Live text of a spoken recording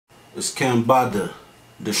It's Cambatta,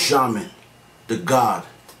 the shaman, the god,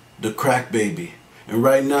 the crack baby. And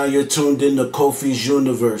right now you're tuned in to Kofi's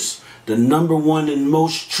Universe, the #1 and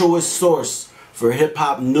most truest source for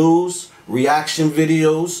hip-hop news, reaction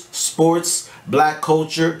videos, sports, black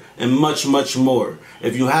culture, and much, much more.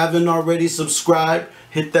 If you haven't already subscribed,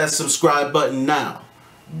 hit that subscribe button now.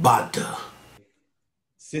 Bada.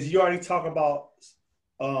 Since you already talk about,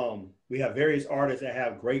 we have various artists that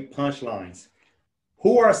have great punchlines.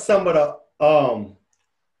 Who are some of the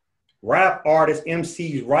rap artists,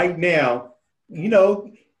 MCs right now, you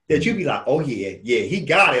know, that you be like, oh yeah, he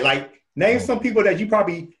got it. Like, name some people that you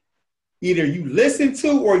probably either you listen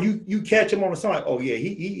to or you catch him on the song. Like, oh yeah,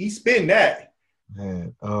 he spin that.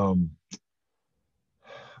 Man,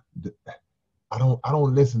 I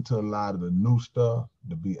don't listen to a lot of the new stuff,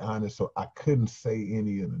 to be honest. So I couldn't say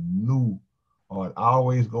any of the new, or I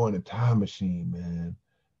always go in the time machine, man.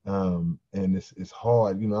 And it's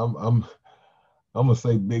hard, you know. I'm gonna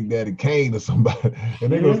say Big Daddy Kane or somebody,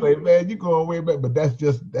 and they're gonna say, man, you going way back. But that's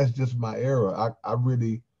just my era.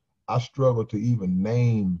 I struggle to even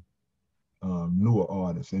name newer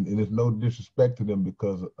artists, and it's no disrespect to them,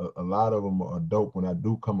 because a lot of them are dope. When I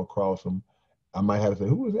do come across them, I might have to say,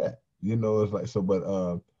 who is that? You know, it's like so. But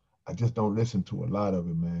I just don't listen to a lot of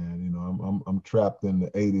it, man. You know, I'm trapped in the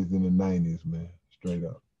 '80s and the '90s, man. Straight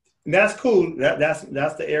up. That's cool. That's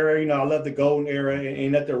the era. You know, I love the golden era, and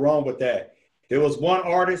ain't nothing wrong with that. There was one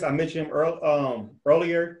artist I mentioned him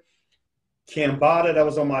earlier, Cambatta, that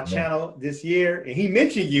was on my channel this year, and he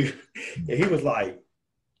mentioned you, and he was like,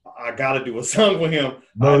 I got to do a song with him.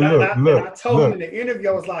 No, I told him in the interview,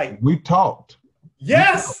 I was like, we talked.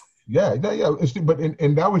 Yes. Yeah. But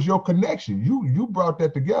and that was your connection. You brought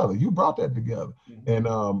that together.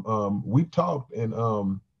 And we talked,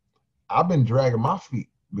 and I've been dragging my feet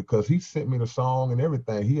because he sent me the song and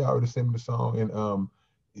everything. He already sent me the song, and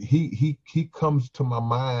he comes to my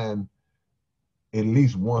mind at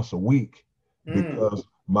least once a week, because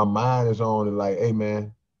my mind is on it like, hey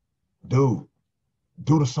man, dude,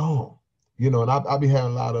 do the song. You know, and I be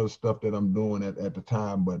having a lot of stuff that I'm doing at the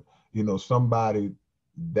time, but you know, somebody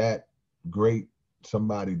that great,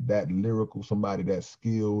 somebody that lyrical, somebody that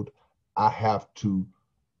skilled, I have to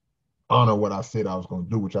honor what I said I was going to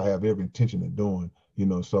do, which I have every intention of doing, you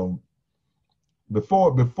know. So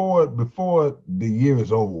before the year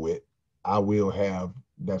is over with, I will have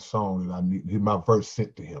that song that I need, my verse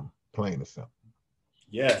sent to him, plain and simple.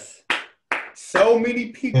 Yes. So many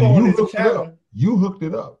people on this channel. You hooked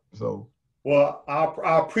it up. So, well,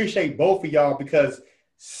 I appreciate both of y'all, because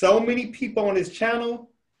so many people on this channel,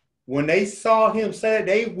 when they saw him say it,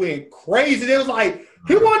 they went crazy. They was like,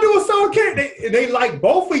 he want to do a song. They like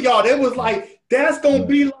both of y'all. They was like, that's going to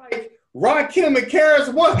be like Rakim and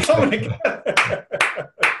Karis One coming together.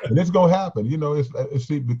 And it's going to happen. You know, it's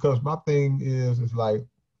see, because my thing is, it's like,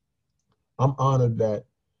 I'm honored that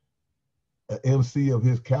an MC of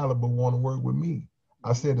his caliber want to work with me.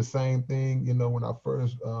 I said the same thing, you know, when I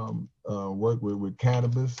first worked with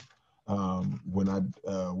Cannabis, when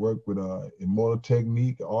I worked with Immortal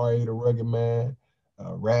Technique, R.A. the Rugged Man,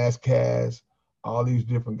 Raz Kaz, all these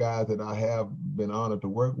different guys that I have been honored to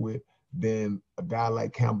work with. Then a guy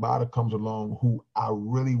like Cambatta comes along, who I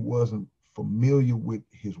really wasn't familiar with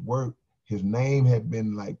his work. His name had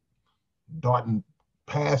been like darting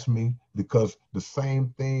past me, because the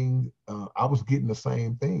same thing, I was getting the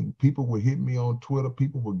same thing. People were hitting me on Twitter.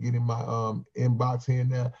 People were getting my inbox here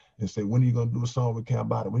and there and say, when are you going to do a song with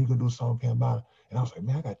Cambatta? When are you going to do a song with Cambatta? And I was like,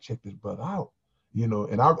 man, I got to check this brother out. You know,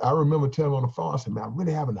 and I remember telling him on the phone, I said, man, I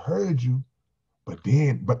really haven't heard you. But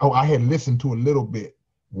I had listened to a little bit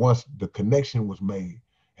once the connection was made.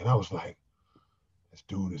 And I was like, this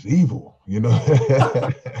dude is evil, you know,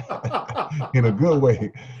 in a good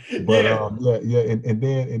way. But and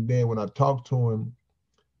then when I talked to him,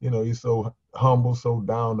 you know, he's so humble, so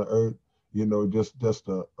down to earth, you know, just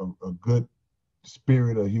a good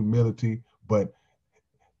spirit of humility. But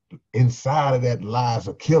inside of that lies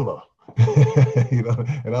a killer, you know.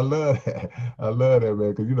 And I love that,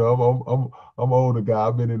 man, because you know I'm an older guy.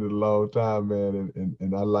 I've been in it a long time, man,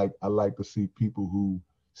 and I like to see people who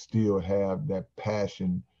still have that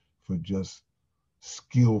passion for just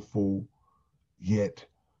skillful yet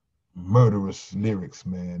murderous lyrics,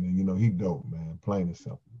 man. And you know, he dope, man, plain and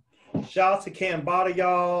simple. Shout out to Cambatta,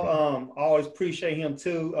 y'all. Always appreciate him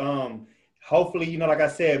too. Hopefully, you know, like I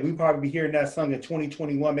said, we probably be hearing that song in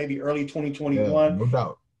 2021, maybe early 2021. Yeah, no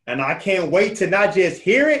doubt. And I can't wait to not just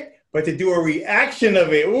hear it, but to do a reaction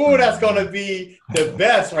of it. Ooh, that's gonna be the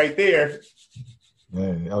best right there.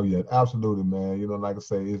 Man, oh yeah, absolutely, man. You know, like I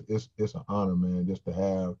say, it's an honor, man, just to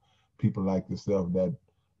have people like yourself that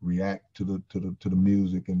react to the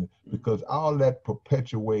music, and because all that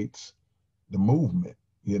perpetuates the movement.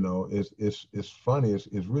 You know, it's funny.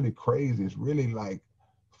 It's really crazy. It's really like,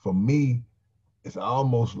 for me, it's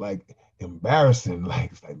almost like embarrassing.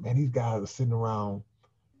 Like, it's like, man, these guys are sitting around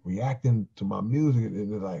reacting to my music,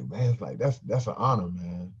 and it's like, man, it's like that's an honor,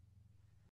 man.